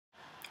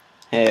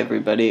Hey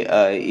everybody,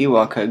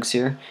 Ewok Hugs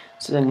here.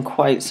 It's been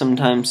quite some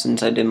time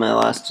since I did my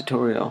last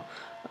tutorial.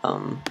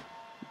 Um,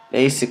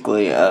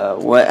 Basically,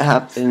 what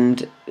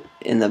happened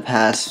in the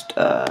past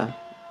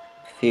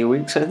few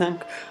weeks, I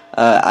think,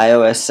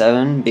 iOS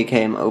 7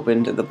 became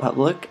open to the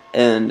public,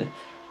 and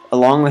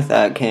along with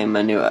that came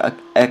a new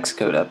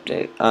Xcode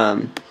update,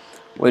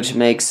 which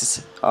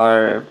makes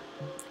our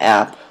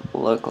app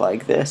look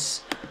like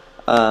this.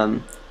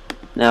 Now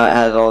it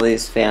has all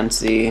these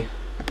fancy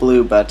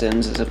blue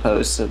buttons as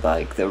opposed to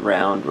like the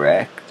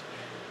rounded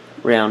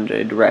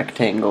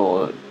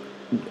rectangle,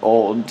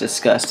 old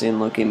disgusting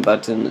looking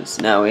buttons.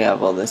 Now we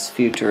have all this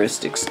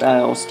futuristic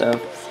style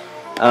stuff.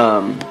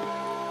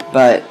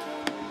 But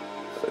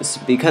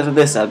because of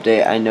this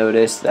update, I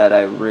noticed that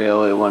I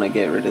really want to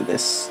get rid of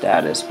this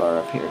status bar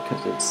up here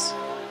because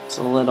it's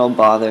a little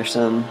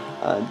bothersome.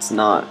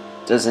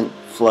 Doesn't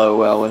flow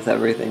well with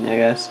everything, I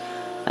guess.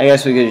 I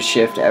guess we could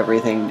shift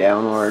everything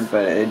downward,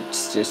 but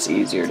it's just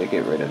easier to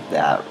get rid of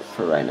that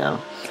for right now.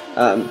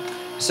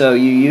 So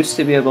you used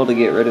to be able to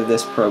get rid of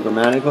this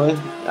programmatically.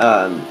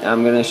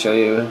 I'm going to show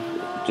you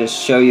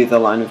the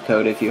line of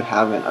code if you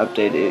haven't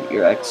updated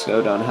your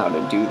Xcode on how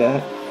to do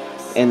that.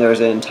 And there's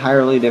an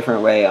entirely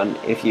different way on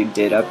if you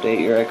did update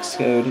your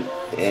Xcode,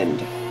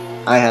 and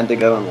I had to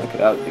go and look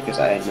it up because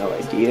I had no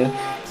idea.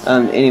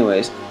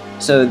 Anyways,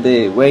 so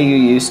the way you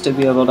used to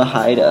be able to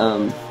hide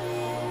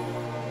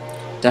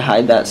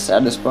that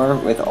status bar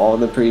with all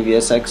the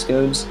previous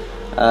Xcodes,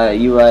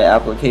 UI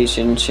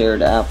application,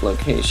 shared app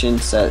location,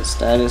 set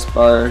status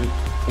bar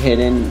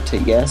hidden to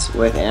yes,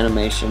 with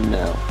animation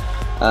no.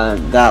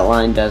 That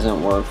line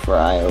doesn't work for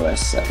iOS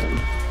 7.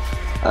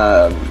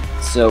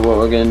 So what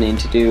we're going to need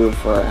to do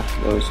for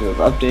those who have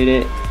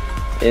updated it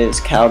is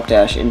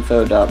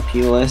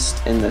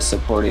calc-info.plist in the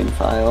supporting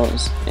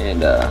files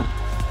and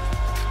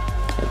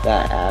hit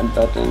that add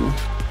button.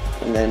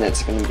 And then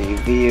it's going to be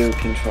view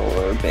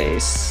controller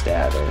base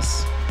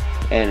status,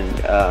 and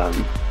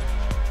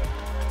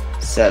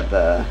set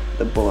the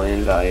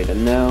boolean value to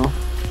no.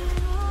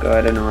 Go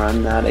ahead and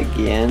run that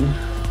again.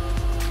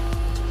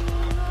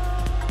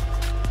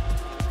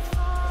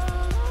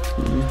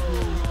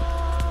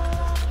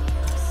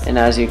 And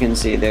as you can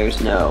see,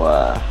 there's no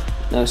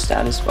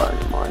status bar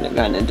anymore, and it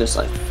kind of just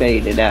like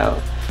faded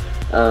out.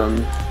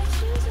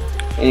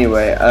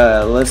 Anyway,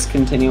 let's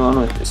continue on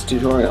with this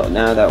tutorial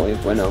now that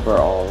we've went over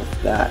all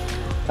of that.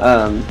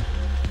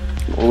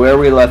 Where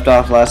we left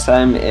off last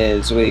time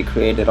is we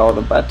created all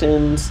the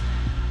buttons,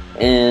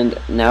 and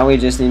now we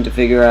just need to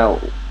figure out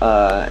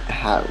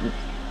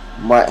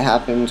what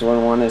happens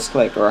when one is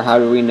clicked, or how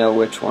do we know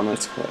which one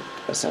was clicked,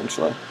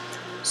 essentially.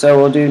 So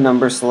we'll do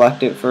number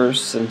selected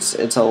first, since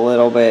it's a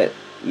little bit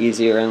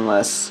easier and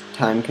less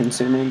time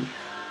consuming.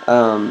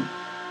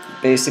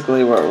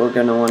 Basically what we're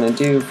going to want to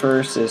do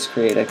first is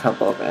create a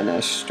couple of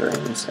NS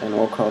strings, and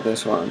we'll call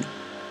this one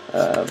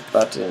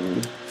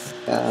button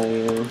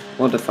value.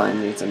 We'll define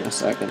these in a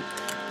second.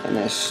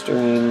 NS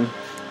string,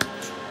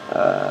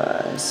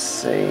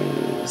 say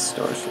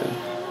store string.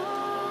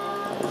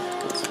 Oh,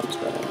 this one's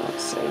better not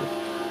say,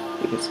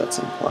 because that's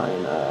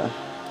implying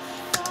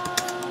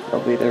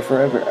it'll be there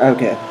forever.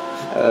 Okay.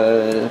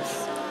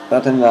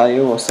 Button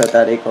value, we'll set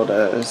that equal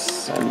to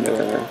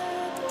sender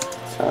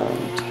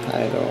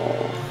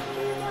title.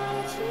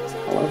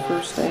 Hello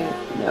for state?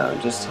 No,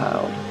 just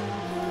tiled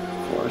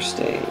for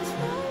state.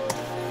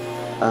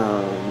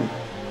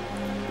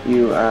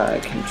 UI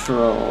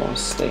control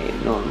state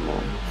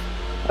normal.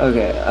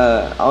 Okay,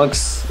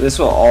 this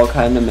will all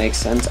kind of make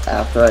sense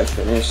after I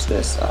finish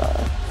this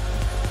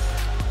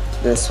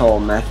this whole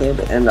method,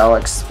 and I'll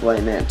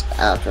explain it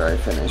after I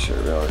finish it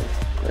really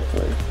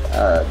quickly,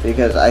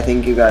 because I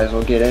think you guys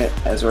will get it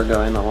as we're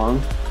going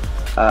along.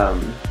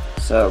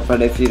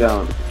 But if you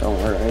don't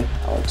worry,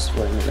 I'll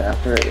explain it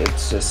after.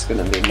 It's just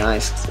gonna be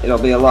nice. It'll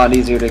be a lot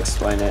easier to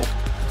explain it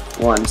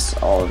once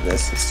all of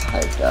this is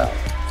typed out.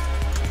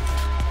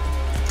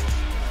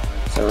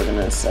 So we're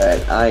gonna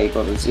set I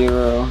equal to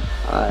 0,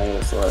 I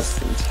is less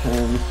than 10,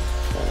 and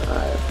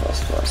I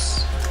plus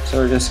plus. So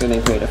we're just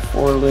gonna create a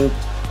for loop.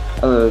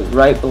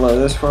 Right below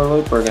this for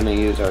loop, we're gonna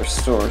use our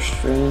store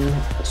string.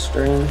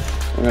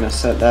 We're gonna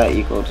set that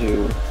equal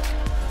to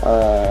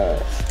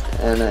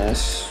ns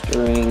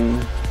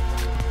string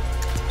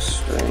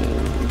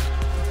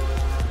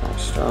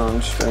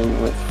strong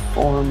string with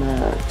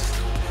format.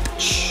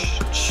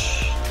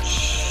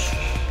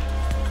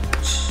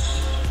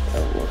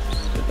 Oh, whoops,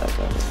 did that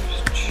backwards.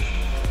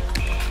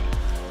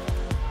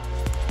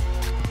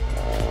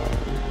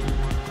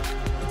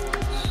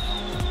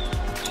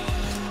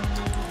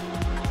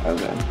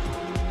 Okay,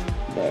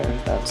 there.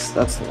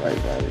 That's the right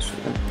values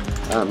for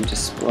them.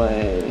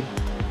 Display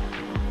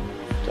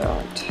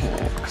dot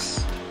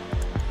text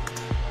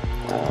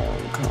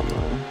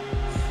comma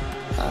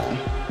I.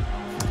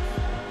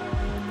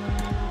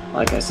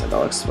 Like I said,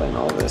 I'll explain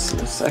all this in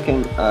a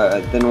second.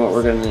 Then what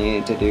we're going to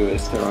need to do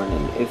is throw in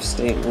an if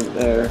statement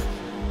there,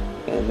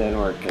 and then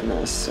we're going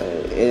to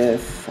say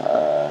if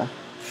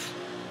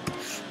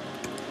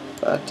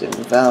button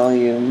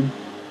value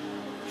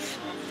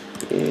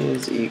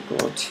is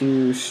equal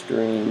to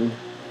string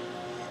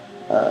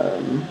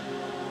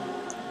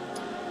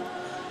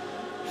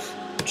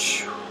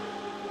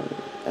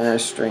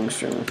string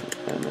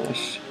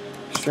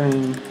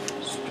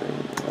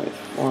with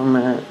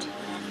format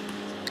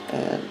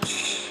and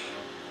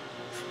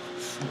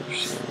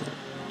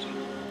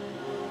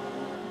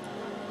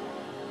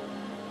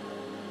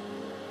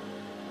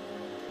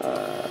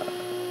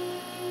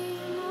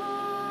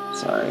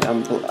sorry,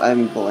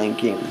 I'm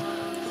blanking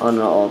on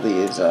all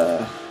these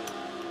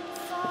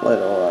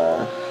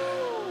little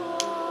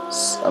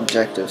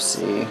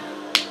Objective-C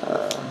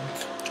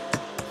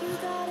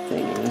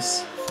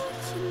thingies.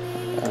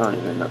 I don't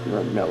even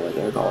know what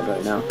they're called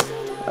right now.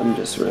 I'm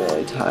just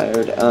really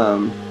tired.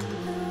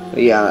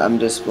 But yeah, I'm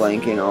just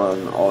blanking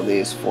on all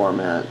these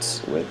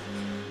formats. With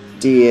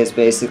D is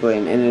basically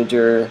an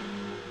integer,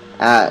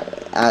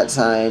 at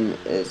sign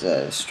is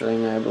a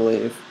string, I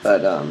believe.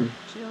 But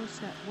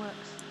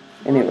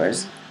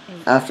anyways,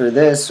 after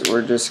this,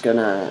 we're just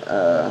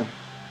gonna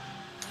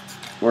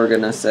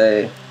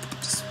say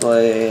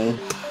display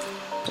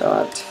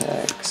dot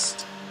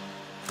text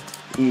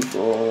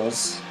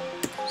equals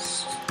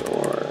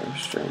store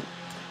string.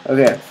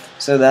 Okay,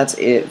 so that's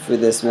it for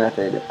this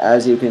method.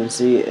 As you can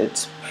see,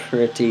 it's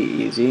pretty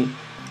easy.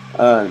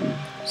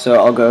 So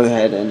I'll go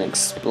ahead and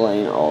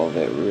explain all of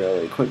it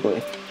really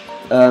quickly.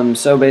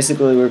 So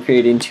basically we're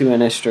creating two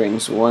NS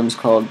strings. One's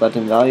called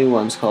button value,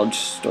 one's called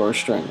store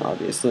string,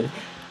 obviously.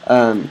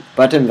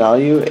 Button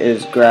value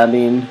is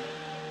grabbing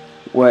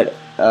what,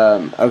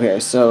 okay,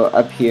 so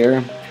up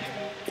here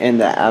in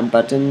the add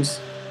buttons,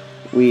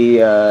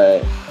 we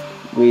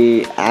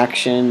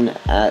action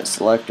at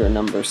selector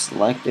number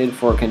selected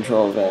for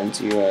control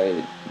events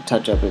UI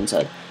touch up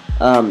inside.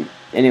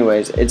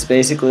 Anyways, it's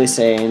basically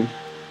saying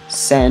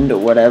send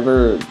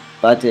whatever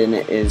button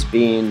is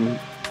being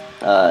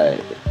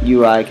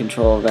UI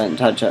control event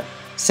touch up.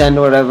 Send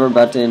whatever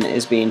button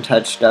is being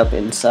touched up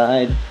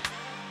inside.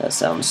 That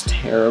sounds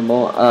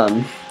terrible.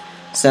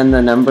 Send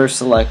the number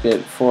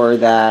selected for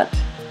that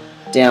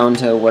down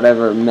to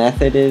whatever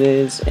method it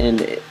is,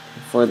 and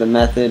for the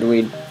method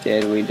we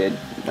did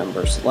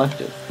number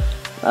selected.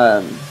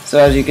 So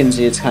as you can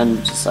see, it's kind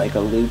of just like a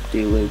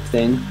loop-de-loop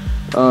thing.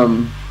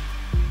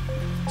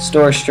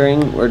 Store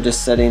string, we're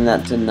just setting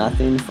that to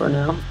nothing for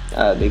now,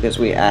 because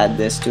we add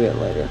this to it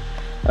later.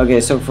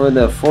 Okay, so for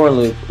the for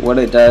loop, what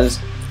it does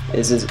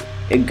is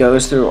it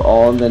goes through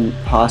all the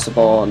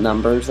possible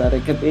numbers that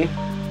it could be,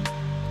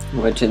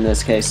 which in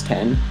this case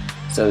 10,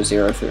 so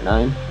 0 through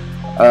 9.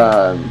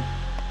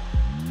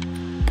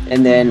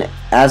 And then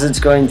as it's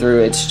going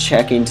through, it's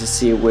checking to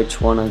see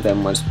which one of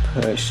them was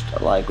pushed,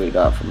 like we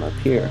got from up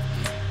here.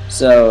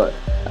 So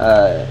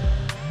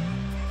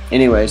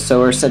anyway, so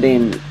we're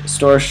setting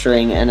store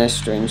string, NS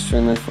string,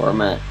 string with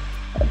format,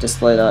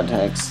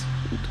 display.text,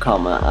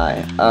 comma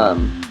I.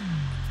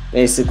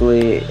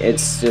 Basically,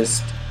 it's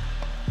just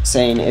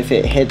saying if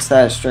it hits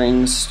that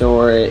string,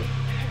 store it,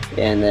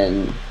 and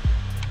then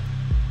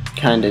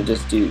kind of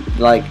just do,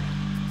 like,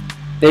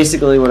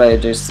 basically what I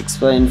just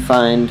explained,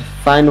 find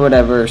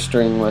whatever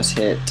string was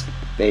hit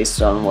based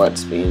on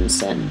what's being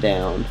sent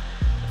down.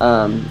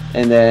 And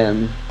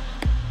then,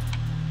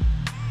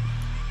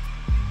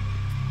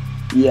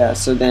 yeah,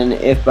 so then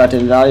if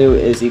button value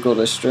is equal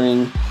to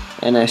string,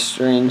 NS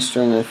string,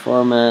 string with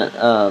format,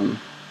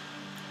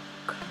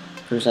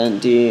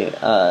 percent D,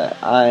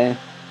 I,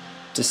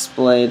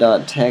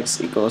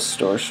 display.text equals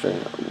store string.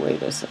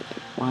 Wait a second,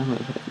 why am I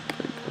putting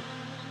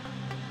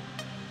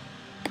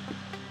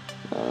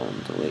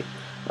delete?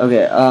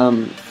 Okay,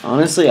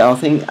 honestly, I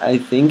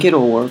think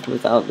it'll work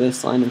without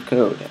this line of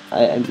code.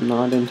 I'm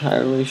not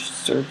entirely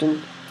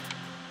certain,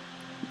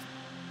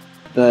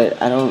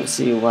 but I don't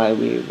see why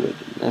we would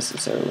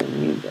necessarily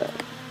need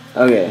that.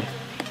 Okay,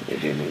 we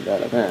do need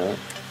that apparently.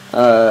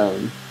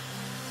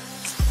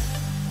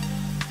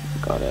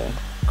 Got a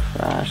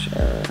crash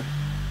error.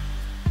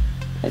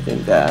 I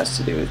think that has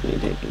to do with me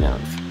taking out.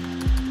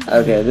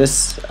 Okay,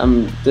 this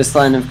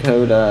line of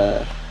code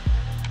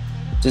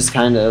just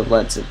kind of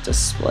lets it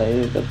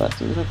display the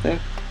buttons up there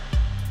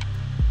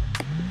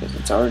because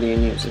it's already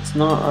in use. It's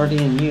not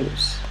already in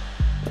use.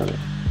 Okay.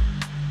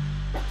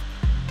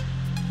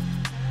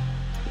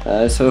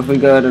 So if we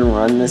go ahead and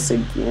run this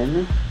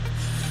again,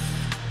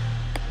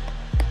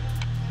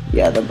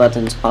 yeah, the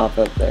buttons pop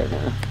up there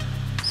now.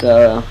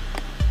 So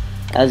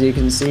as you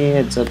can see,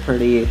 it's a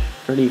pretty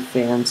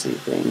fancy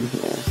thing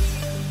here.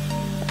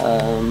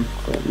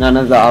 None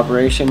of the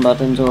operation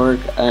buttons work,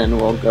 and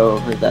we'll go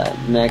over that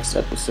next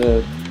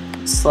episode.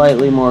 It's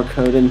slightly more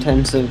code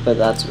intensive, but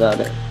that's about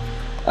it.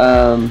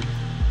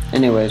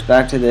 Anyways,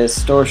 back to this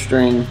store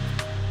string.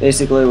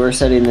 Basically, we're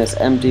setting this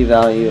empty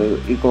value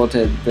equal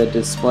to the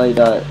display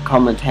dot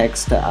comma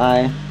text to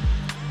I,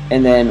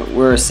 and then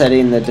we're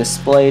setting the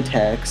display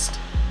text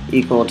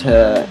equal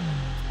to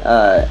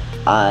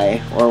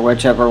I, or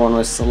whichever one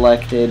was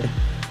selected.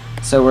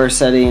 So we're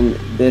setting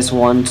this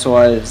once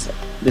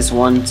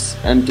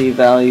empty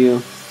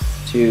value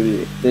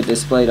to the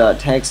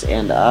display.text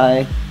and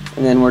I,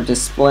 and then we're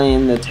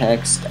displaying the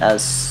text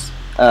as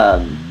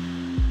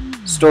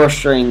store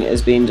string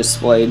is being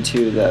displayed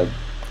to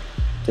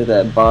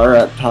the bar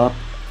up top,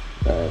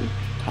 the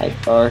type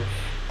bar,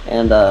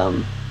 and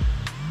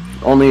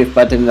only if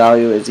button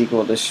value is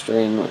equal to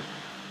string,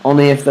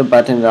 only if the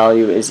button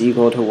value is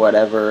equal to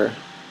whatever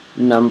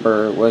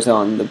number was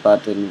on the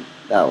button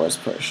that was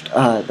pushed.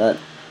 That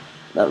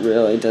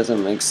really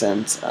doesn't make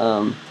sense.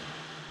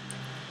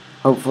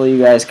 Hopefully you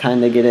guys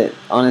kind of get it.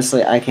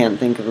 Honestly, I can't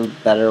think of a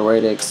better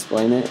way to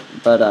explain it,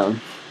 but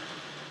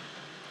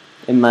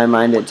in my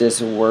mind it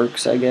just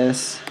works, I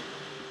guess.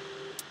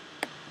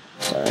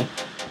 Sorry.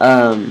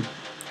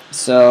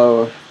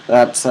 So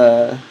that's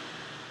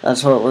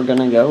what we're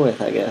gonna go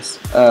with, I guess.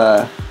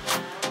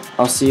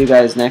 I'll see you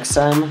guys next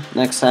time.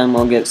 Next time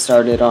we'll get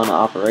started on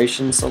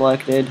operation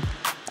selected.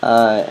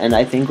 And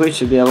I think we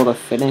should be able to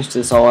finish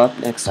this all up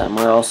next time.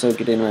 We're also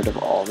getting rid of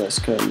all this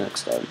code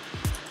next time.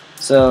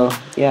 So,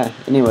 yeah,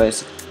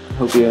 anyways,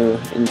 hope you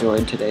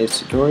enjoyed today's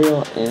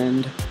tutorial,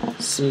 and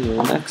see you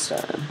next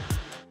time.